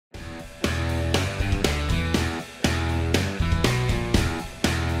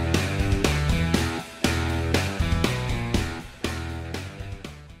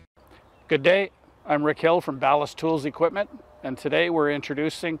Good day, I'm Rick Hill from Ballast Tools Equipment, and today we're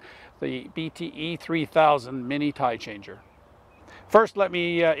introducing the BTE 3000 mini tie changer. First, let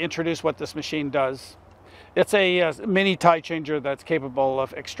me introduce what this machine does. It's a mini tie changer that's capable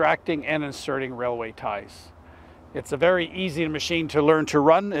of extracting and inserting railway ties. It's a very easy machine to learn to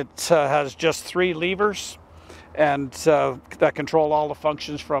run. It has just 3 levers and that control all the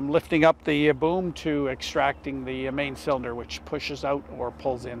functions from lifting up the boom to extracting the main cylinder, which pushes out or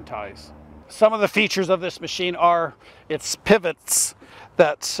pulls in ties. Some of the features of this machine are its pivots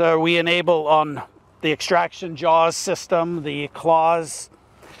that we enable on the extraction jaws system, the claws,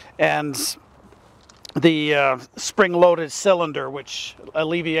 and the spring-loaded cylinder, which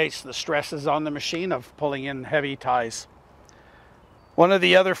alleviates the stresses on the machine of pulling in heavy ties. One of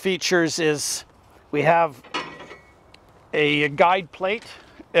the other features is we have a guide plate.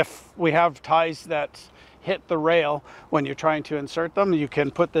 If we have ties that hit the rail when you're trying to insert them, you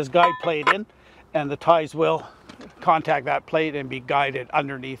can put this guide plate in and the ties will contact that plate and be guided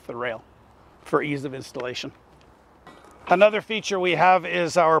underneath the rail for ease of installation. Another feature we have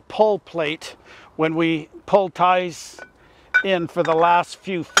is our pull plate. When we pull ties in for the last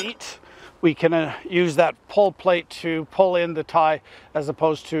few feet, we can use that pull plate to pull in the tie as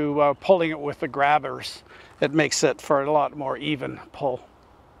opposed to pulling it with the grabbers. It makes it for a lot more even pull.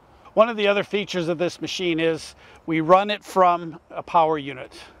 One of the other features of this machine is we run it from a power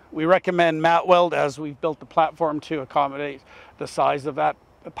unit. We recommend mat weld as we've built the platform to accommodate the size of that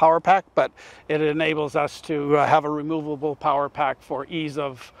power pack, but it enables us to have a removable power pack for ease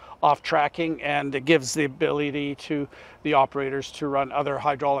of off tracking, and it gives the ability to the operators to run other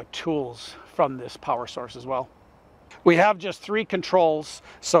hydraulic tools from this power source as well. We have just 3 controls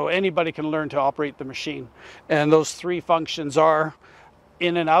so anybody can learn to operate the machine, and those 3 functions are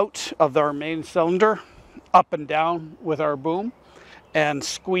in and out of our main cylinder, up and down with our boom, and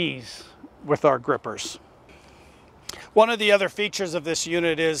squeeze with our grippers. One of the other features of this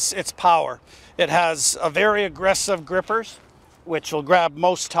unit is its power. It has a very aggressive grippers, which will grab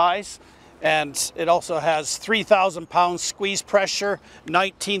most ties, and it also has 3,000 pounds squeeze pressure,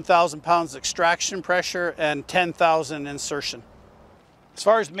 19,000 pounds extraction pressure, and 10,000 insertion. As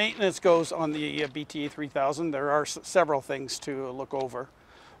far as maintenance goes on the BTE 3000, there are several things to look over.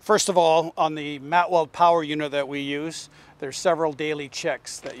 First of all, on the mat weld power unit that we use, there's several daily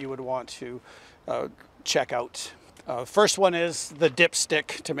checks that you would want to check out. First one is the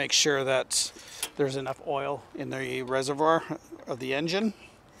dipstick to make sure that there's enough oil in the reservoir of the engine.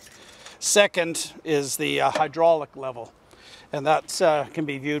 Second is the hydraulic level, and that can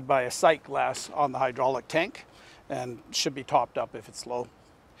be viewed by a sight glass on the hydraulic tank and should be topped up if it's low.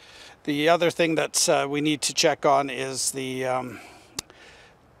 The other thing that we need to check on is the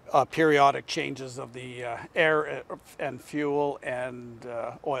periodic changes of the air and fuel and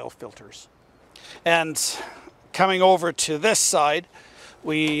oil filters. And coming over to this side,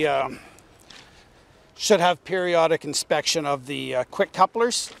 we should have periodic inspection of the quick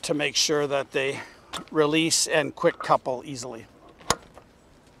couplers to make sure that they release and quick couple easily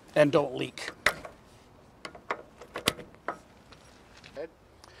and don't leak.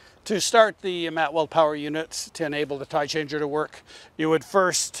 To start the mat weld power unit to enable the tie changer to work, you would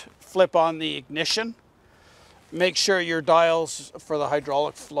first flip on the ignition. Make sure your dials for the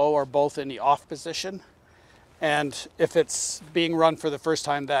hydraulic flow are both in the off position. And if it's being run for the first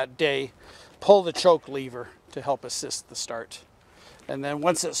time that day, pull the choke lever to help assist the start. And then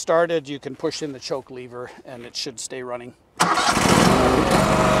once it's started, you can push in the choke lever and it should stay running. And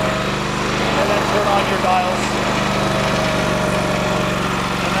then turn on your dials.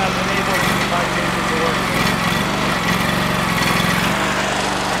 And that enables the tie changer to work.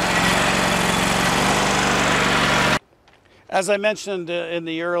 As I mentioned in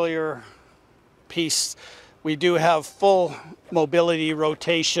the earlier piece, we do have full mobility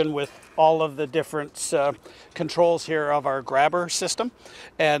rotation with all of the different controls here of our grabber system.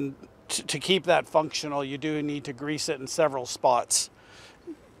 And to keep that functional, you do need to grease it in several spots,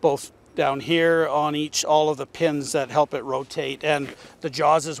 both down here on all of the pins that help it rotate, and the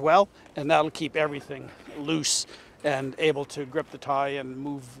jaws as well. And that'll keep everything loose and able to grip the tie and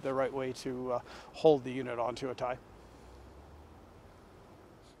move the right way to hold the unit onto a tie.